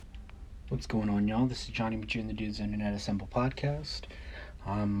What's going on, y'all? This is Johnny Machu and the Dudes Internet Assemble podcast.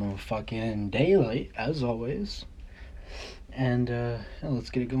 I'm a fucking day late, as always. And, let's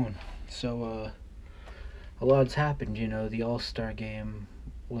get it going. A lot's happened, the All-Star game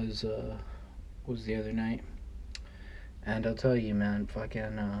was, was the other night. And I'll tell you, man,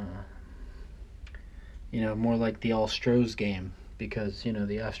 more like the All-Stros game. Because, the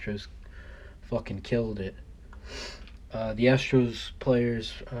Astros fucking killed it. The Astros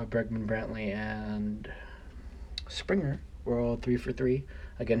players, Bregman, Brantley, and Springer were all 3 for 3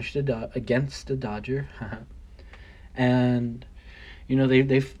 against the Dodger, and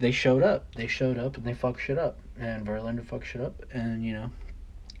they showed up. They showed up and they fucked shit up. And Verlander fucked shit up, and it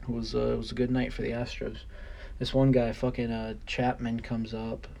was a good night for the Astros. This one guy, Chapman, comes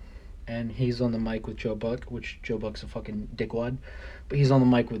up, and he's on the mic with Joe Buck, which Joe Buck's a fucking dickwad, but he's on the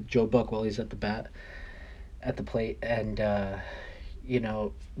mic with Joe Buck while he's at the plate, and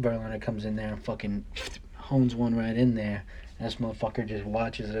Verlander comes in there and fucking hones one right in there, and this motherfucker just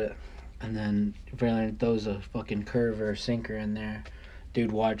watches it, and then Verlander throws a fucking curve or sinker in there.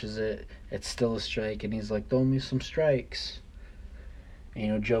 Dude watches it, it's still a strike, and he's like, throw me some strikes.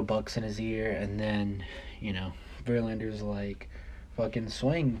 And, Joe Buck's in his ear, and then, Verlander's like, fucking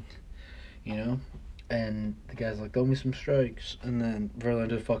swing, and the guy's like, throw me some strikes, and then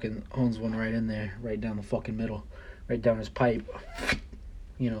Verlander fucking owns one right in there, right down the fucking middle, right down his pipe,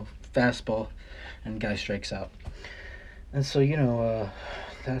 fastball, and guy strikes out. And so,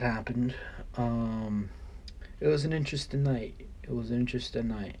 that happened. It was an interesting night. The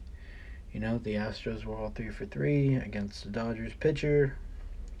Astros were all 3 for 3 against the Dodgers pitcher.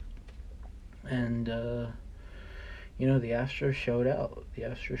 And, the Astros showed out.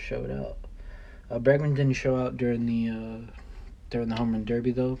 Bregman didn't show out during the home run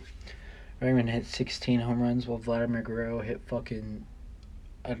derby, though. Bregman hit 16 home runs, while Vladimir Guerrero hit fucking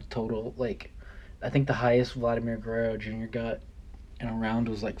a total, I think the highest Vladimir Guerrero Jr. got in a round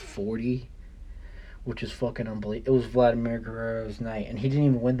was 40, which is fucking unbelievable. It was Vladimir Guerrero's night, and he didn't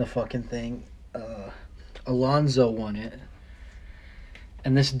even win the fucking thing. Alonso won it,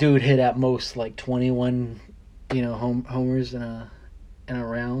 and this dude hit at most 21, homers in a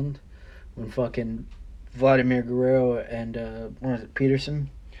round. When fucking Vladimir Guerrero and what was it, Peterson,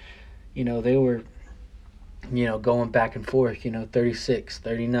 they were going back and forth, 36,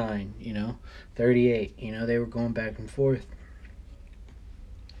 39, 38, they were going back and forth.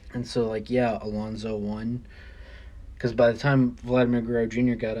 And so, Alonso won. Because by the time Vladimir Guerrero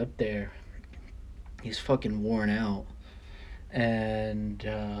Jr. got up there, he's fucking worn out. And,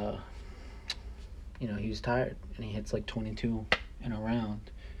 he was tired. And he hits 22 in a round.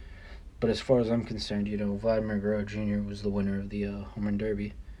 But as far as I'm concerned, Vladimir Guerrero Jr. was the winner of the home run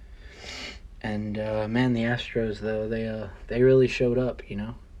derby. And, man, the Astros, though, they really showed up,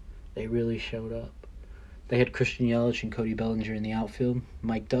 They really showed up. They had Christian Yelich and Cody Bellinger in the outfield,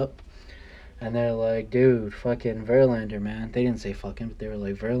 mic'd up. And they're like, dude, fucking Verlander, man. They didn't say fucking, but they were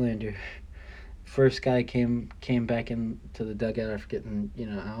like, Verlander. First guy came back into the dugout after getting,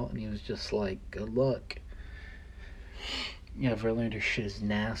 out, and he was just like, good luck. Yeah, Verlander shit is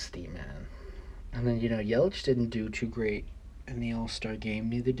nasty, man. And then, Yelich didn't do too great in the All-Star game.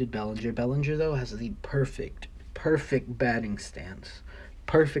 Neither did Bellinger. Bellinger, though, has the perfect batting stance.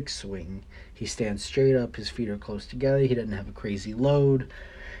 Perfect swing. He stands straight up. His feet are close together. He doesn't have a crazy load.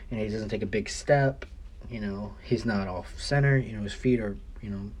 He doesn't take a big step. He's not off center. His feet are,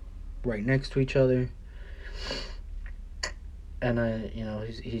 right next to each other. And,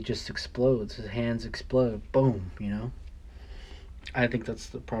 he just explodes. His hands explode. Boom, I think that's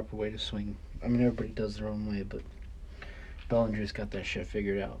the proper way to swing. I mean, everybody does their own way, but Bellinger's got that shit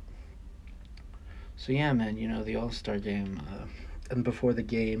figured out. So, yeah, man, the All-Star game, and before the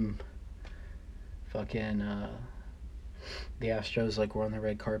game, fucking, the Astros, were on the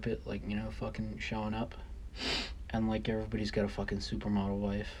red carpet, fucking showing up, and, everybody's got a fucking supermodel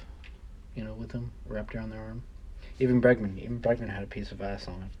wife, with them, wrapped around their arm. Even Bregman had a piece of ass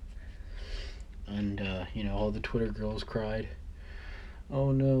on him. And, all the Twitter girls cried,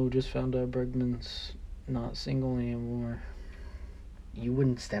 oh no, just found out Bregman's not single anymore. You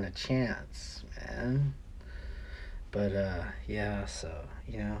wouldn't stand a chance, man. But, yeah, so,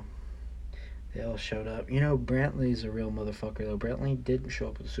 they all showed up. Brantley's a real motherfucker, though. Brantley didn't show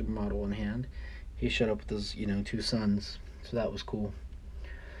up with a supermodel in hand. He showed up with his, 2 sons. So that was cool.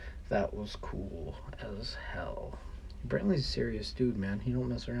 That was cool as hell. Brantley's a serious dude, man. He don't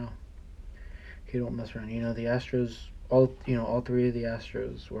mess around. The Astros, all 3 of the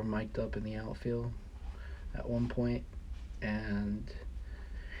Astros were mic'd up in the outfield at one point, and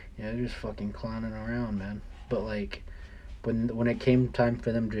they're just fucking clowning around, man. But when it came time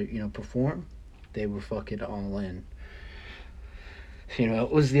for them to perform, they were fucking all in.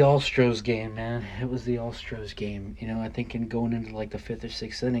 It was the All-Stros game, man. It was the All-Stros game. I think in going into like the fifth or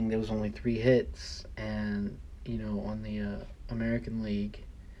sixth inning, there was only 3 hits, and on the American League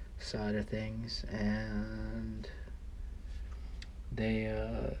side of things, and they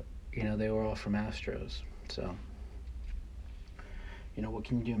they were all from Astros. So what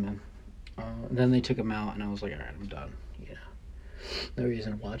can you do, man? Then they took him out, and I was like, all right, I'm done. No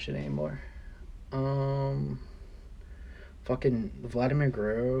reason to watch it anymore. Um, Fucking Vladimir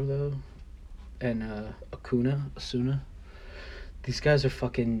Guerrero though, and Asuna. These guys are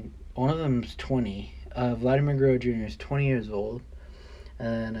fucking. One of them's 20. Vladimir Guerrero Jr. is 20 years old,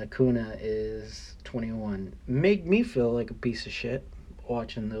 and Acuna is 21. Make me feel like a piece of shit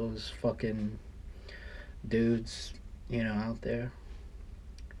watching those fucking dudes, out there.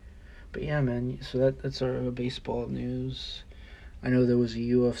 But yeah, man. So that's our baseball news. I know there was a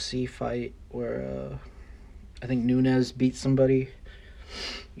UFC fight where I think Nunes beat somebody,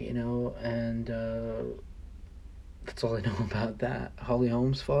 and that's all I know about that. Holly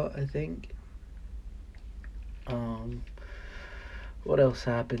Holmes fought, I think. Um, what else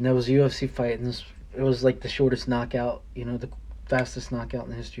happened? There was a UFC fight, and it was like the shortest knockout, the fastest knockout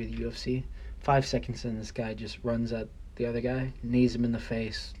in the history of the UFC. 5 seconds in, this guy just runs at the other guy, knees him in the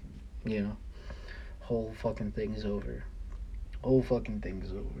face, you know. Whole fucking thing's over. Whole fucking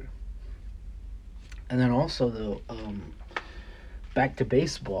thing's over. And then also, though, back to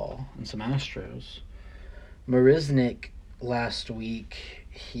baseball and some Astros. Marisnik last week,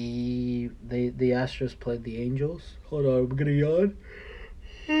 the Astros played the Angels. Hold on, I'm gonna yawn.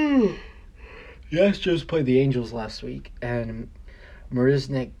 The Astros played the Angels last week, and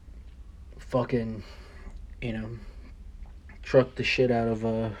Marisnik fucking, trucked the shit out of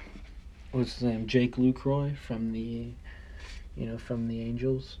what's his name, Jake Lucroy from the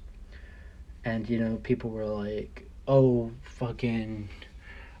Angels, and people were like, oh, fucking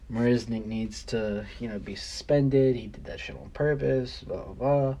Marisnik needs to be suspended. He did that shit on purpose. Blah blah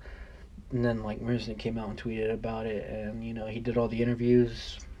blah. And then like Marisnik came out and tweeted about it, and he did all the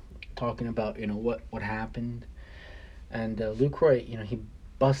interviews talking about what happened. And Lucroy, he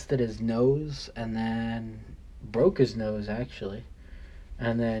busted his nose and then broke his nose actually,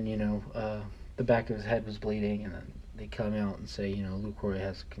 and then the back of his head was bleeding, and then they come out and say Lucroy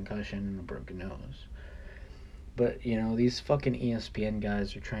has a concussion and a broken nose. But these fucking ESPN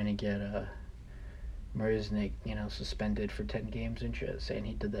guys are trying to get Marisnik suspended for 10 games and shit, saying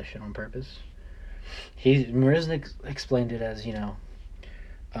he did that shit on purpose. Marisnik explained it as he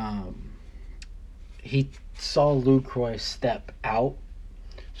saw Lucroy step out,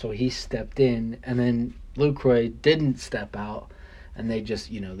 so he stepped in, and then Lucroy didn't step out, and they just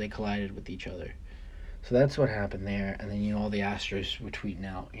they collided with each other. So that's what happened there. And then all the Astros were tweeting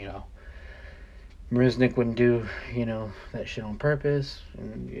out Marisnik wouldn't do that shit on purpose,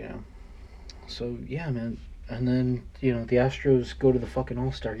 and so yeah, man. And then the Astros go to the fucking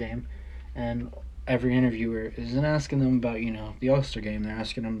All-Star game, and every interviewer isn't asking them about the All-Star game. They're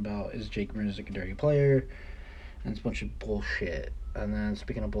asking them about, is Jake Marisnik a dirty player, and it's a bunch of bullshit. And then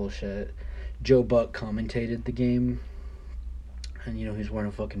speaking of bullshit, Joe Buck commentated the game, and he's wearing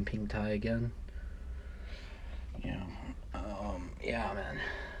a fucking pink tie again. Yeah, man.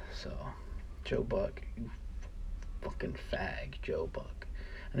 So Joe Buck, you fucking fag, Joe Buck.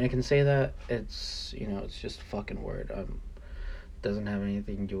 And I can say that it's it's just a fucking word. Doesn't have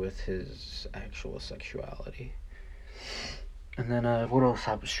anything to do with his actual sexuality. And then what else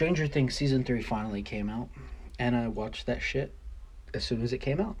happened? Stranger Things season 3 finally came out, and I watched that shit as soon as it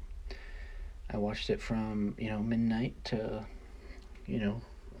came out. I watched it from midnight to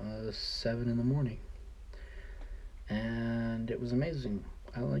 7 in the morning, and it was amazing.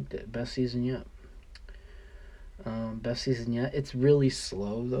 I liked it. Best season yet. Best season yet. It's really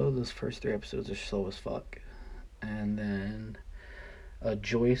slow though. Those first 3 episodes are slow as fuck. And then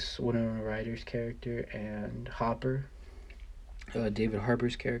Joyce, Winona Ryder's character, and Hopper, David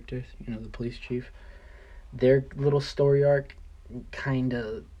Harbour's character, the police chief, their little story arc kind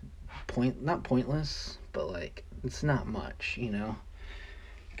of not pointless, but like it's not much,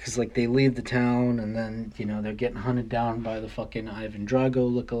 because like they leave the town, and then they're getting hunted down by the fucking Ivan Drago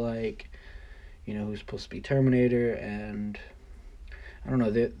lookalike, who's supposed to be Terminator, and I don't know,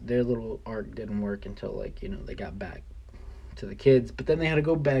 their little arc didn't work until like they got back to the kids, but then they had to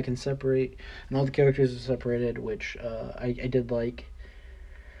go back and separate, and all the characters are separated, which I did like.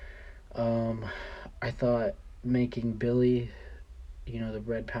 I thought making Billy, the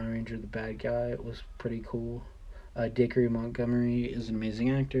Red Power Ranger, the bad guy, was pretty cool. Dacre Montgomery is an amazing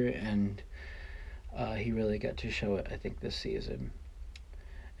actor, and He really got to show it, I think, this season.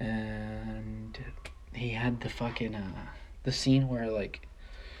 And he had the fucking the scene where like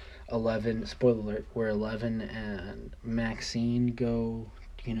 11, spoiler alert, where 11 and Maxine go,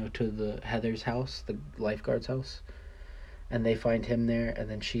 to the Heather's house, the lifeguard's house, and they find him there, and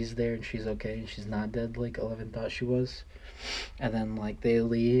then she's there, and she's okay, and she's not dead like 11 thought she was. And then like they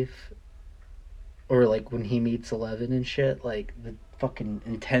leave, or like when he meets 11 and shit, like the fucking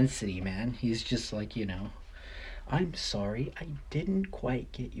intensity, man. He's just like, I'm sorry, I didn't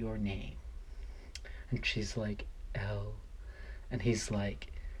quite get your name. And she's like, L. And he's like,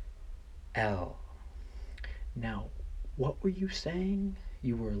 L. Now, what were you saying?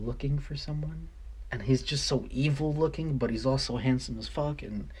 You were looking for someone? And he's just so evil looking, but he's also handsome as fuck.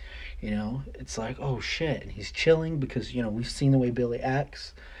 And, it's like, oh shit. And he's chilling because, we've seen the way Billy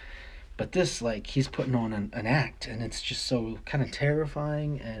acts. But this, like, he's putting on an act. And it's just so kind of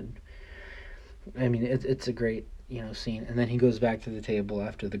terrifying. And, I mean, it's a great, scene. And then he goes back to the table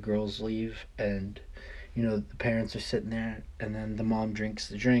after the girls leave. And the parents are sitting there, and then the mom drinks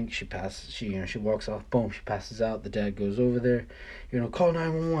the drink. She passes. She walks off. Boom. She passes out. The dad goes over there. Call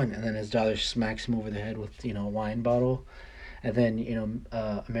 911. And then his daughter smacks him over the head with a wine bottle. And then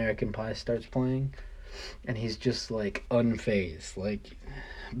American Pie starts playing, and he's just like unfazed. Like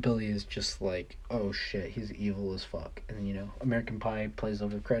Billy is just like, oh shit, he's evil as fuck. And American Pie plays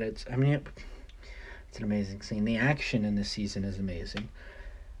over the credits. I mean, it's an amazing scene. The action in this season is amazing.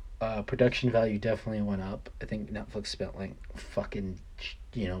 Production value definitely went up. I think Netflix spent like fucking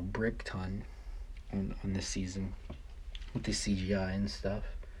brick ton on this season with the CGI and stuff.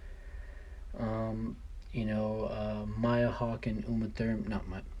 Maya Hawke and Uma Thurman. Not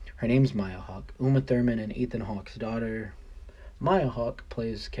my. Her name's Maya Hawke. Uma Thurman and Ethan Hawke's daughter. Maya Hawke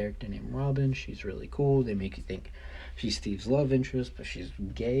plays a character named Robin. She's really cool. They make you think she's Steve's love interest, but she's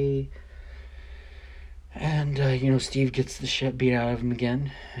gay. And, Steve gets the shit beat out of him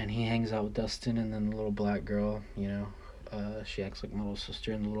again, and he hangs out with Dustin, and then the little black girl, she acts like my little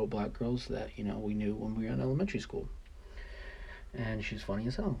sister, and the little black girls that, we knew when we were in elementary school. And she's funny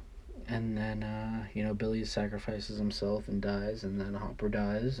as hell. And then, Billy sacrifices himself and dies, and then Hopper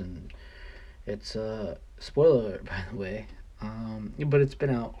dies, and it's a spoiler alert, by the way. But it's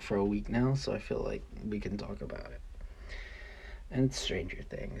been out for a week now, so I feel like we can talk about it. And it's Stranger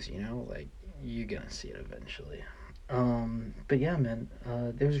Things, like, you're gonna see it eventually. But yeah, man,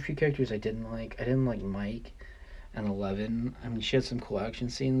 there was a few characters I didn't like. I didn't like Mike and 11. I mean, she had some cool action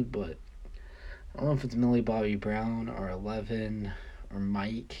scenes, but I don't know if it's Millie Bobby Brown or 11 or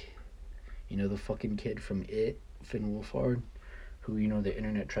Mike. The fucking kid from It, Finn Wolfhard, who, the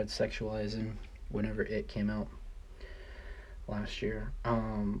internet tried sexualizing whenever It came out last year.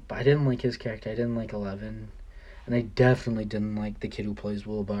 But I didn't like his character. I didn't like 11. And I definitely didn't like the kid who plays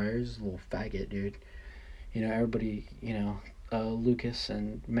Will Byers, little faggot, dude. Everybody, Lucas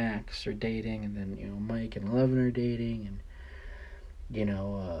and Max are dating, and then, Mike and 11 are dating, and,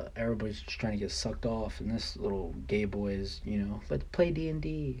 everybody's just trying to get sucked off, and this little gay boy is, let's play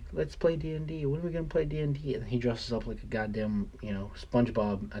D&D, let's play D&D, when are we going to play D&D? And he dresses up like a goddamn,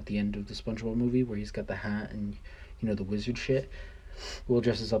 SpongeBob at the end of the SpongeBob movie, where he's got the hat and, the wizard shit. Will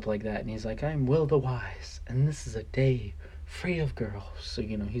dresses up like that, and he's like, I'm Will the Wise, and this is a day free of girls. So,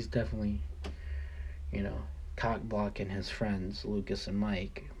 he's definitely, cock blocking his friends, Lucas and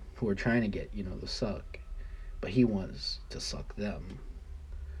Mike, who are trying to get, the suck. But he wants to suck them.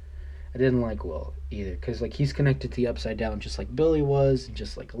 I didn't like Will either, because, like, he's connected to the Upside Down just like Billy was, and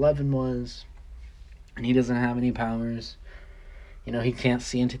just like 11 was. And he doesn't have any powers. He can't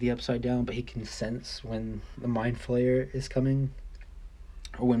see into the Upside Down, but he can sense when the Mind Flayer is coming.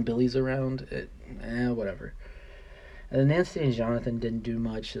 Or when Billy's around. Whatever. And Nancy and Jonathan didn't do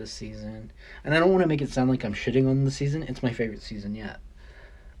much this season. And I don't want to make it sound like I'm shitting on the season. It's my favorite season yet.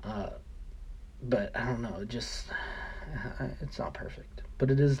 But I don't know. It's not perfect.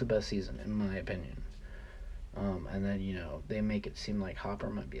 But it is the best season, in my opinion. And then, they make it seem like Hopper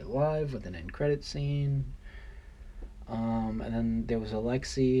might be alive with an end credit scene. And then there was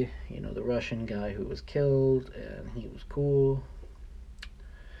Alexei, the Russian guy who was killed, and he was cool.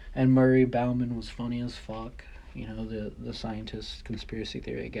 And Murray Bauman was funny as fuck. The scientist, conspiracy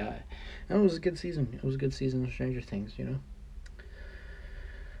theory guy. And it was a good season. It was a good season of Stranger Things, Yeah,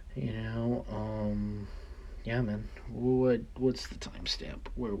 man. What's the timestamp?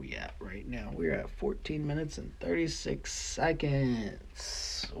 Where are we at right now? We're at 14 minutes and 36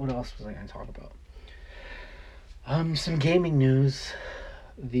 seconds. What else was I going to talk about? Some gaming news.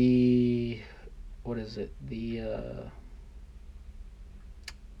 What is it?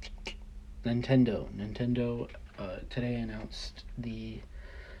 Nintendo today announced the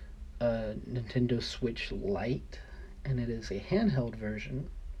a Nintendo Switch Lite, and it is a handheld version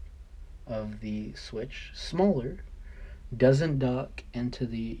of the Switch, smaller, doesn't dock into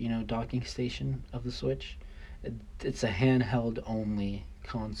the docking station of the Switch. It's a handheld only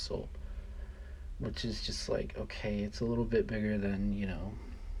console, which is just like, okay, it's a little bit bigger than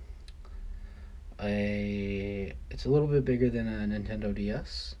it's a little bit bigger than a Nintendo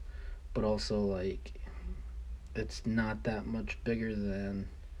DS, but also like it's not that much bigger than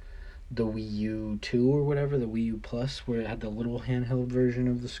the Wii U 2 or whatever, the Wii U Plus, where it had the little handheld version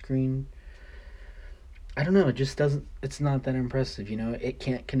of the screen. I don't know, it just doesn't, it's not that impressive, It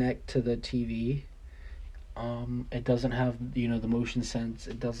can't connect to the TV. It doesn't have, the motion sense.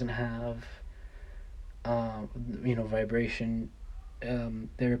 It doesn't have, vibration.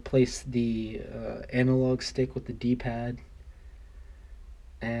 They replaced the analog stick with the D-pad.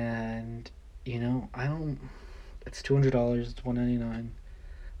 And, I don't, it's $200, it's $199.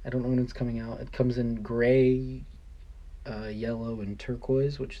 I don't know when it's coming out. It comes in gray, yellow, and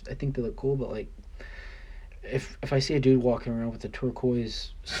turquoise, which I think they look cool. But like, if I see a dude walking around with a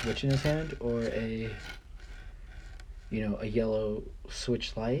turquoise Switch in his hand or a yellow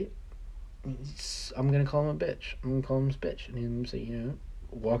Switch Lite, I'm gonna call him a bitch. I'm gonna call him a bitch, and I'm say,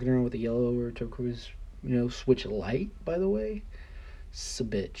 walking around with a yellow or turquoise, Switch Lite. By the way, it's a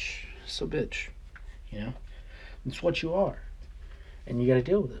bitch. So bitch, you know. It's what you are, and you got to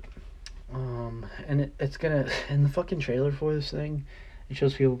deal with it. And it's gonna in the fucking trailer for this thing, it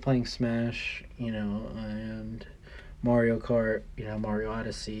shows people playing Smash, and Mario Kart, Mario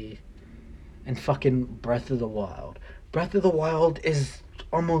Odyssey, and fucking Breath of the Wild. Breath of the Wild is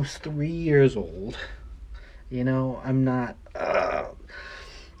almost 3 years old. I'm not.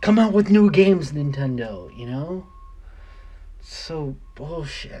 Come out with new games, Nintendo. So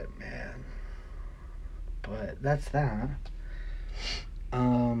bullshit, man. But that's that.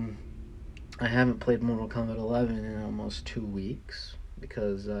 I haven't played Mortal Kombat 11 in almost 2 weeks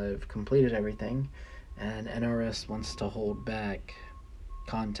because I've completed everything, and NRS wants to hold back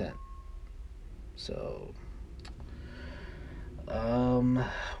content. So,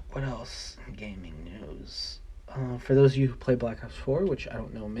 what else? Gaming news. For those of you who play Black Ops 4, which I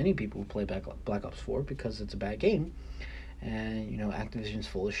don't know many people who play Black Ops 4 because it's a bad game, and Activision's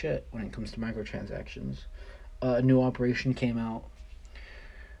full of shit when it comes to microtransactions. A new operation came out,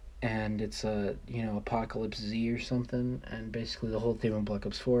 and it's a Apocalypse Z or something, and basically the whole theme of Black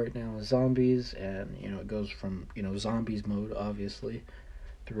Ops 4 right now is zombies, and it goes from zombies mode obviously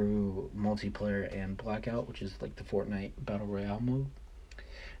through multiplayer and Blackout, which is like the Fortnite Battle Royale mode.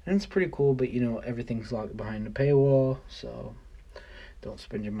 And it's pretty cool, but everything's locked behind a paywall, so don't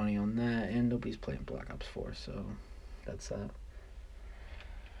spend your money on that. And nobody's playing Black Ops 4, so that's that.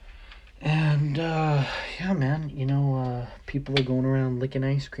 And yeah, man, people are going around licking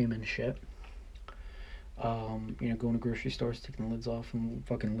ice cream and shit. Going to grocery stores, taking the lids off and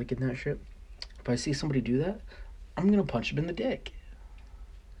fucking licking that shit. If I see somebody do that, I'm gonna punch him in the dick.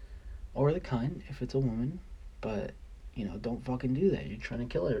 Or the cunt if it's a woman, but don't fucking do that. You're trying to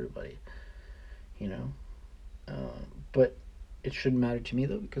kill everybody. But it shouldn't matter to me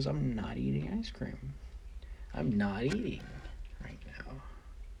though because I'm not eating ice cream. I'm not eating right now,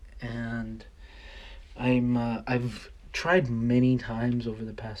 and I've tried many times over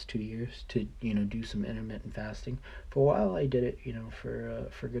the past 2 years to do some intermittent fasting. For a while, I did it for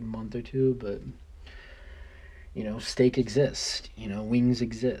a good month or two, but steak exists, wings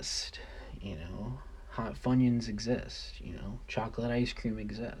exist, hot Funyuns exist, chocolate ice cream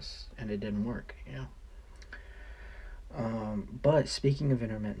exists, and it didn't work, But speaking of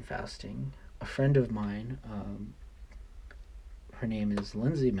intermittent fasting, a friend of mine, her name is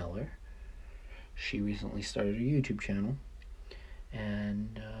Lindsay Miller. She recently started a YouTube channel,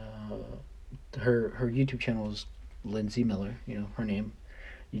 and her YouTube channel is Lindsay Miller. Her name.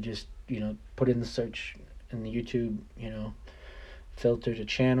 You just put in the search in the YouTube filter to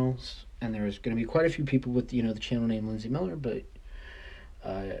channels, and there's going to be quite a few people with the channel name Lindsay Miller, but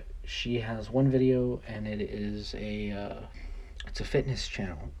she has one video, and it's a fitness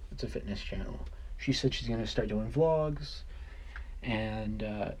channel. It's a fitness channel. She said she's going to start doing vlogs, and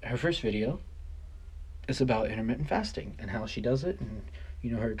her first video is about intermittent fasting and how she does it, and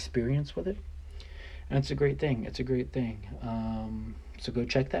her experience with it. And it's a great thing. So go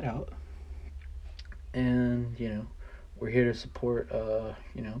check that out. And we're here to support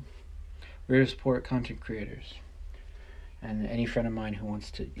content creators, and any friend of mine who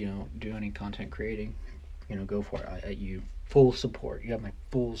wants to do any content creating, go for it. You full support. You have my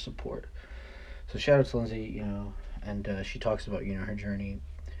full support. So shout out to Lindsay, and she talks about her journey,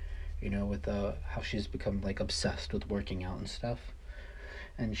 with how she's become like obsessed with working out and stuff.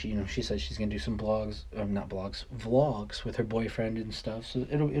 and she says she's gonna do some blogs, not blogs, vlogs with her boyfriend and stuff. So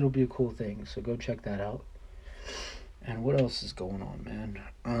it'll be a cool thing. So go check that out. And what else is going on,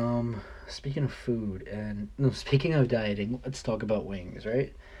 man? Speaking of food and no, speaking of dieting, let's talk about wings,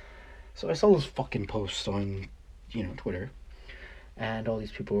 right? So I saw this fucking post on, Twitter, and all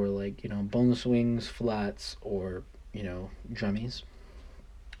these people were like, boneless wings, flats, or drummies,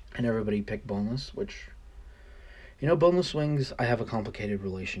 and everybody picked boneless, which boneless wings I have a complicated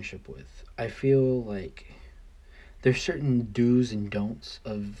relationship with. I feel like there's certain do's and don'ts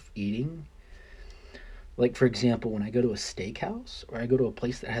of eating. Like, for example, when I go to a steakhouse or I go to a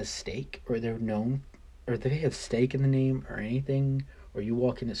place that has steak, or they're known, or they have steak in the name or anything, or you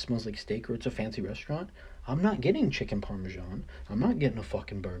walk in, it smells like steak, or it's a fancy restaurant, I'm not getting chicken parmesan. I'm not getting a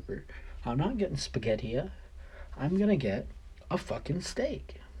fucking burger. I'm not getting spaghetti. I'm gonna get a fucking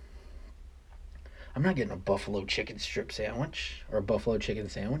steak. I'm not getting a buffalo chicken strip sandwich or a buffalo chicken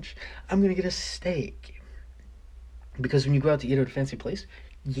sandwich. I'm gonna get a steak. Because when you go out to eat at a fancy place,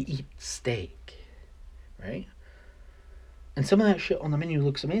 you eat steak, right? And some of that shit on the menu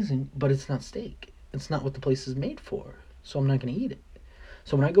looks amazing, but it's not steak. It's not what the place is made for. So I'm not gonna eat it.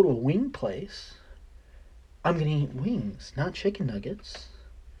 So when I go to a wing place, I'm gonna eat wings, not chicken nuggets.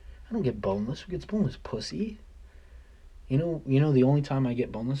 I don't get boneless. Who gets boneless, pussy? The only time I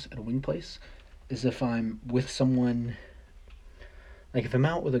get boneless at a wing place is if I'm with someone. Like if I'm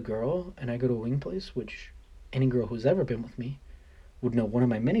out with a girl and I go to a wing place, which any girl who's ever been with me would know one of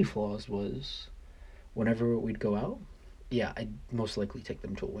my many flaws was whenever we'd go out, yeah, I'd most likely take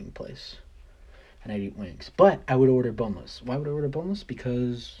them to a wing place and I'd eat wings. But I would order boneless. Why would I order boneless?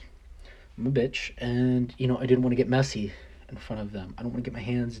 Because I'm a bitch and, I didn't want to get messy in front of them. I don't want to get my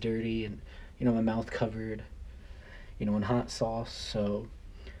hands dirty and, my mouth covered, in hot sauce. So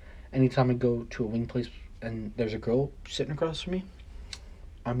anytime I go to a wing place and there's a girl sitting across from me,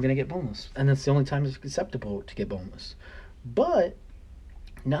 I'm going to get boneless. And that's the only time it's acceptable to get boneless. But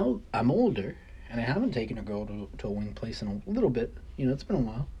now I'm older and I haven't taken a girl to a wing place in a little bit. It's been a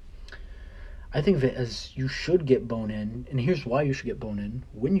while. I think of it as you should get bone in, and here's why you should get bone in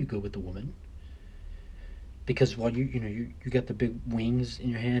when you go with a woman. Because while you got the big wings in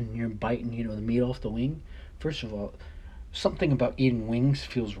your hand and you're biting, the meat off the wing. First of all, something about eating wings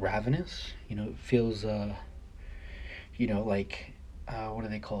feels ravenous. It feels like what do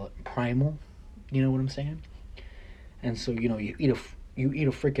they call it? Primal. You know what I'm saying? And so you eat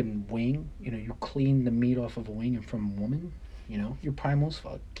a freaking wing. You clean the meat off of a wing and from a woman. You're primal as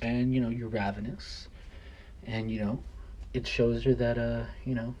fuck, and you're ravenous, and it shows her that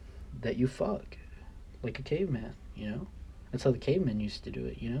that you fuck like a caveman. That's how the cavemen used to do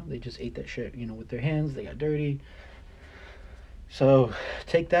it. They just ate that shit. With their hands, they got dirty. So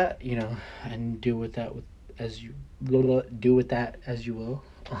take that, and do with that as you will.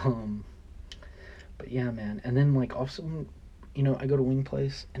 But yeah, man. And then like also, I go to a wing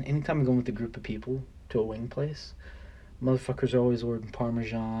place, and anytime I'm going with a group of people to a wing place, motherfuckers are always ordering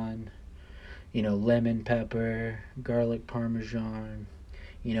Parmesan, lemon pepper, garlic Parmesan,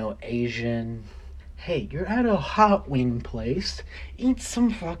 Asian. Hey, you're at a hot wing place. Eat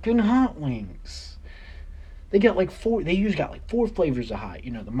some fucking hot wings. They usually got like four flavors of hot.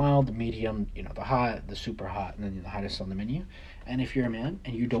 The mild, the medium, the hot, the super hot, and then the hottest on the menu. And if you're a man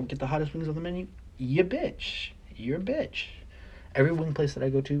and you don't get the hottest wings on the menu, you bitch. You're a bitch. Every wing place that I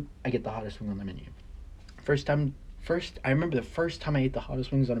go to, I get the hottest wing on the menu. I remember the first time I ate the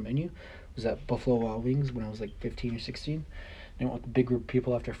hottest wings on a menu was at Buffalo Wild Wings when I was like 15 or 16. I went with a big group of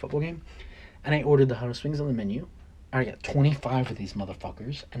people after a football game, and I ordered the hottest wings on the menu. I got 25 of these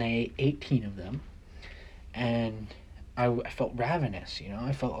motherfuckers, and I ate 18 of them, and I felt ravenous,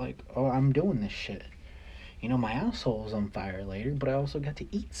 I felt like, oh, I'm doing this shit. My asshole was on fire later, but I also got to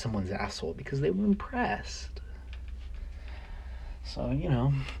eat someone's asshole because they were impressed. So,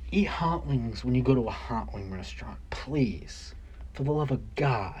 eat hot wings when you go to a hot wing restaurant. Please. For the love of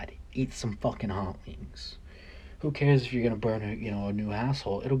God, eat some fucking hot wings. Who cares if you're going to burn a new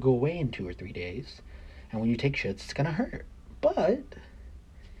asshole? It'll go away in 2 or 3 days. And when you take shits, it's going to hurt. But,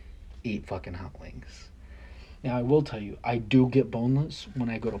 eat fucking hot wings. Now, I will tell you, I do get boneless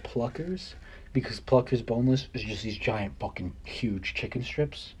when I go to Pluckers. Because Pluckers boneless is just these giant fucking huge chicken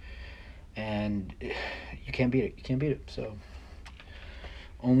strips. And you can't beat it. So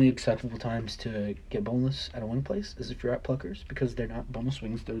only acceptable times to get boneless at a wing place is if you're at Pluckers, because they're not boneless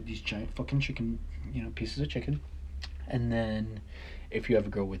wings, they're these giant fucking chicken, pieces of chicken. And then if you have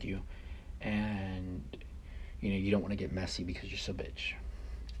a girl with you and you don't want to get messy because you're so bitch,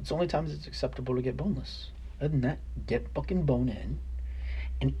 it's the only times it's acceptable to get boneless. Other than that, get fucking bone in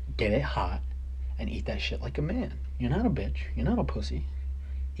and get it hot and eat that shit like a man. You're not a bitch, you're not a pussy.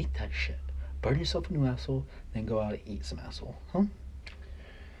 Eat that shit. Burn yourself a new asshole, then go out and eat some asshole. Huh?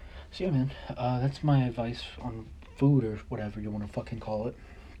 So yeah, man. That's my advice on food or whatever you want to fucking call it.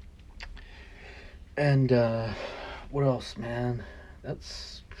 And what else, man?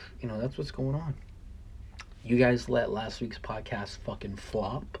 That's that's what's going on. You guys let last week's podcast fucking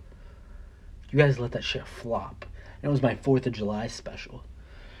flop. You guys let that shit flop. And it was my 4th of July special.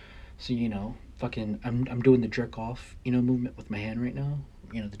 So, fucking, I'm doing the jerk off, movement with my hand right now.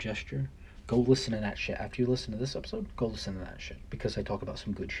 The gesture. Go listen to that shit. After you listen to this episode, go listen to that shit. Because I talk about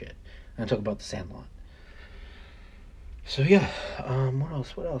some good shit. And I talk about the Sandlot. So, yeah. What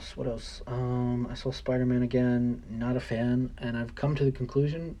else? I saw Spider-Man again. Not a fan. And I've come to the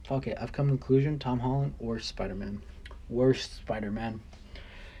conclusion, fuck it. I've come to the conclusion, Tom Holland, worst Spider-Man. Worst Spider-Man.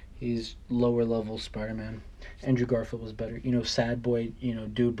 He's lower level Spider-Man. Andrew Garfield was better. Sad boy,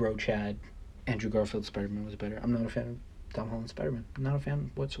 dude bro Chad. Andrew Garfield Spider-Man was better. I'm not a fan of Tom Holland Spider-Man. Not a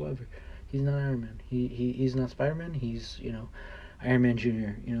fan whatsoever. He's not Iron Man. He's not Spider-Man. He's, Iron Man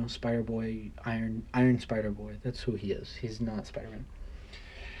Jr., Spider Boy, Iron Spider Boy. That's who he is. He's not Spider-Man.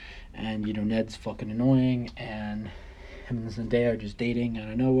 And, Ned's fucking annoying, and him and Zendaya are just dating out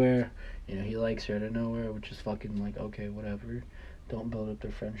of nowhere. He likes her out of nowhere, which is fucking like, okay, whatever. Don't build up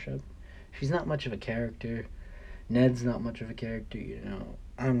their friendship. She's not much of a character. Ned's not much of a character,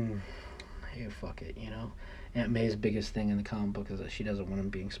 fuck it, Aunt May's biggest thing in the comic book is that she doesn't want him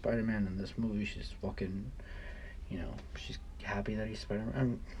being Spider-Man. In this movie, she's fucking, she's happy that he's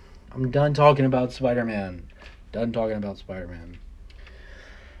Spider-Man. I'm done talking about Spider-Man. Done talking about Spider-Man.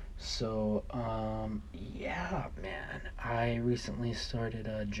 So, yeah, man. I recently started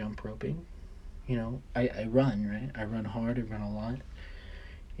jump roping. I run, right? I run hard. I run a lot.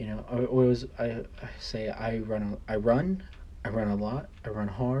 I say I run a lot. I run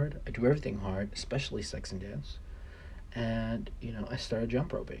hard. I do everything hard, especially sex and dance. And I started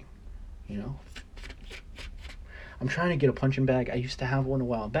jump roping. I'm trying to get a punching bag. I used to have one a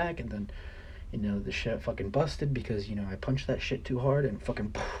while back, and then the shit fucking busted because I punched that shit too hard and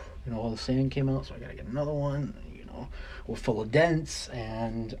fucking all the sand came out. So I gotta get another one. We're full of dents,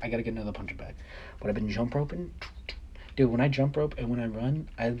 and I gotta get another punching bag. But I've been jump roping. Dude, when I jump rope and when I run,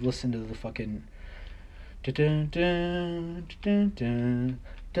 I listen to the fucking dun dun dun dun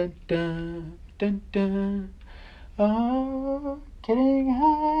dun dun dun dun. Oh, getting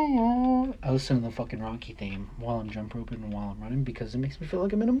higher. I listen to the fucking Rocky theme while I'm jump roping and while I'm running because it makes me feel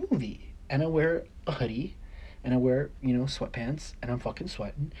like I'm in a movie. And I wear a hoodie, and I wear sweatpants, and I'm fucking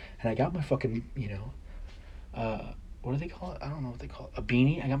sweating, and I got my fucking what do they call it? I don't know what they call it. A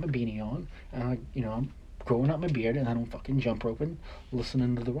beanie. I got my beanie on, and I'm growing out my beard, and I'm fucking jump roping,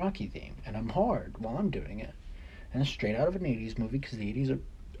 listening to the Rocky theme, and I'm hard while I'm doing it. And it's straight out of an 80s movie, because the 80s are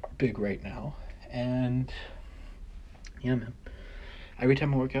big right now. And yeah, man. Every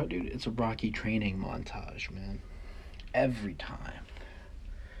time I work out, dude, it's a Rocky training montage, man. Every time.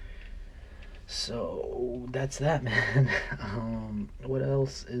 So that's that, man. What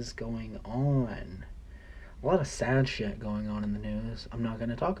else is going on? A lot of sad shit going on in the news. I'm not going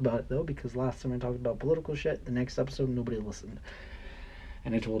to talk about it, though, because last time I talked about political shit, the next episode, nobody listened.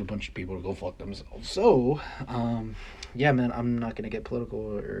 And I told a bunch of people to go fuck themselves. So, yeah, man, I'm not going to get political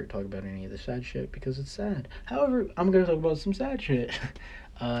or talk about any of the sad shit because it's sad. However, I'm going to talk about some sad shit.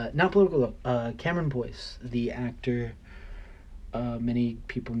 Not political, though. Cameron Boyce, the actor many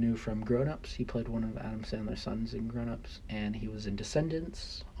people knew from Grown Ups. He played one of Adam Sandler's sons in Grown Ups, and he was in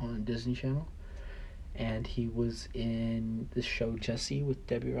Descendants on Disney Channel. And he was in the show Jessie with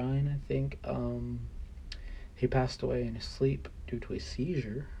Debbie Ryan, I think. He passed away in his sleep due to a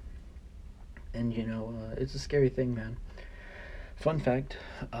seizure. And, it's a scary thing, man. Fun fact,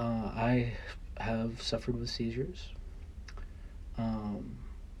 I have suffered with seizures. I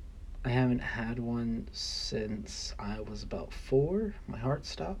haven't had one since I was about 4. My heart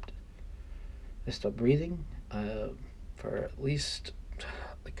stopped. I stopped breathing for at least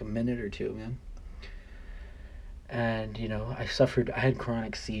like a minute or two, man. And, I had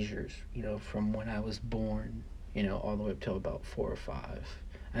chronic seizures, from when I was born, all the way up till about 4 or 5.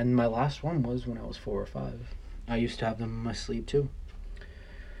 And my last one was when I was 4 or 5. I used to have them in my sleep, too.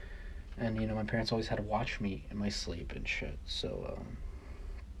 And, my parents always had to watch me in my sleep and shit. So,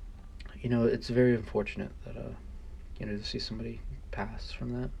 it's very unfortunate that, to see somebody pass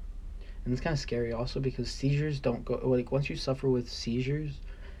from that. And it's kind of scary also because seizures don't go, like, once you suffer with seizures,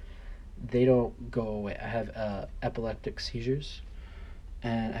 they don't go away. I have epileptic seizures,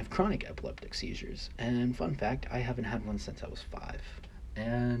 and I have chronic epileptic seizures. And fun fact, I haven't had one since I was 5.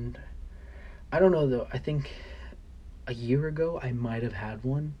 And I don't know though. I think a year ago I might have had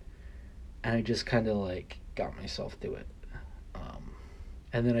one, and I just kind of like got myself through it.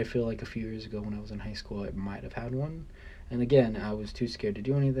 And then I feel like a few years ago when I was in high school, I might have had one. And again, I was too scared to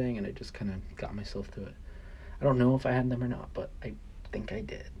do anything, and I just kind of got myself to it. I don't know if I had them or not, but I think I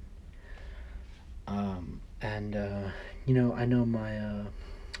did. And I know my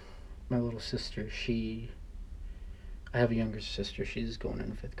little sister. I have a younger sister. She's going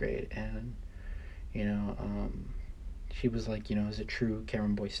in fifth grade, and you know, she was like, is it true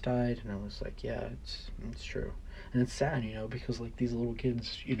Cameron Boyce died? And I was like, yeah, it's true. And it's sad, because like these little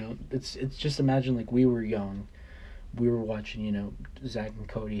kids, it's just imagine like we were young, we were watching, Zach and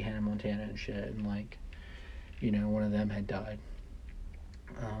Cody, Hannah Montana and shit, and like, one of them had died.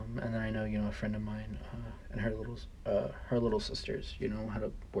 And then I know, a friend of mine, and her little sisters,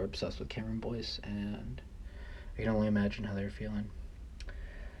 were obsessed with Cameron Boyce, and I can only imagine how they're feeling.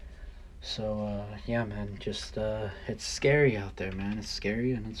 So yeah, man, just it's scary out there, man. It's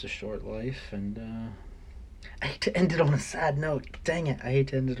scary, and it's a short life, and I hate to end it on a sad note. Dang it, I hate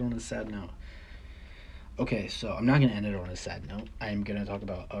to end it on a sad note. Okay, so I'm not gonna end it on a sad note. I'm gonna talk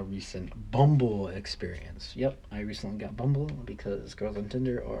about a recent Bumble experience. Yep, I recently got Bumble because girls on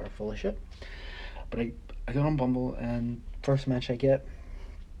Tinder are full of shit. But I got on Bumble, and first match I get,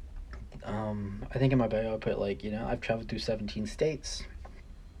 I think in my bio I put like, I've traveled through 17 states.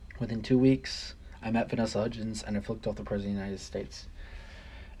 Within 2 weeks, I met Vanessa Hudgens, and I flicked off the President of the United States.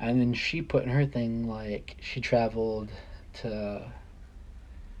 And then she put in her thing like she traveled to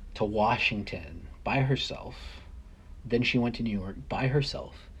Washington by herself. Then she went to New York by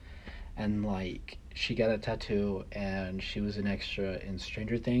herself, and like she got a tattoo, and she was an extra in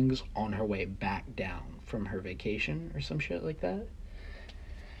Stranger Things on her way back down from her vacation or some shit like that.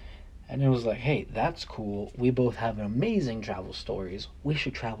 And it was like, hey, that's cool. We both have amazing travel stories. We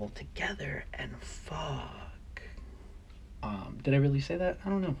should travel together and fuck. Did I really say that? I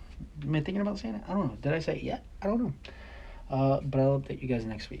don't know. Am I thinking about saying it? I don't know. Did I say it yet? I don't know. But I'll update you guys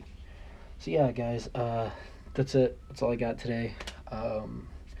next week. So yeah, guys, that's it. That's all I got today.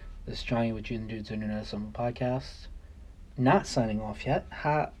 This is Johnny with You and the Dudes Internet Summer Podcast. Not signing off yet.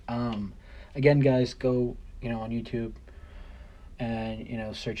 Again, guys, go on YouTube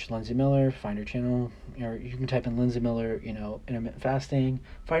and search Lindsay Miller, find her channel, or you can type in Lindsay Miller, intermittent fasting,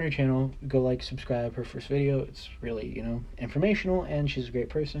 find her channel, go like, subscribe. Her first video, it's really informational, and she's a great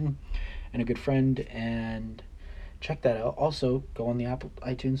person and a good friend, and check that out. Also, go on the Apple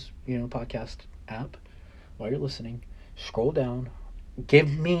iTunes podcast app while you're listening, scroll down,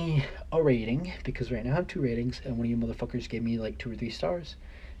 give me a rating, because right now I have 2 ratings, and one of you motherfuckers gave me like 2 or 3 stars,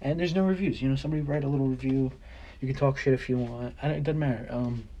 and there's no reviews. Somebody write a little review. You can talk shit if you want. It doesn't matter.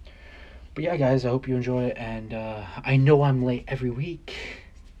 But yeah, guys, I hope you enjoy it. And I know I'm late every week.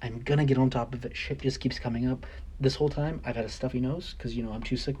 I'm gonna get on top of it. Shit just keeps coming up. This whole time, I've had a stuffy nose because I'm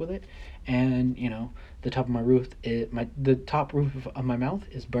too sick with it. And the top of the top roof of my mouth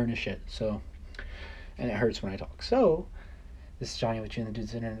is burnt as shit. So, and it hurts when I talk. So, this is Johnny with You and the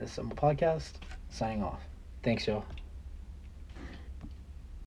Dudes Internet Assemble Podcast. Signing off. Thanks, y'all.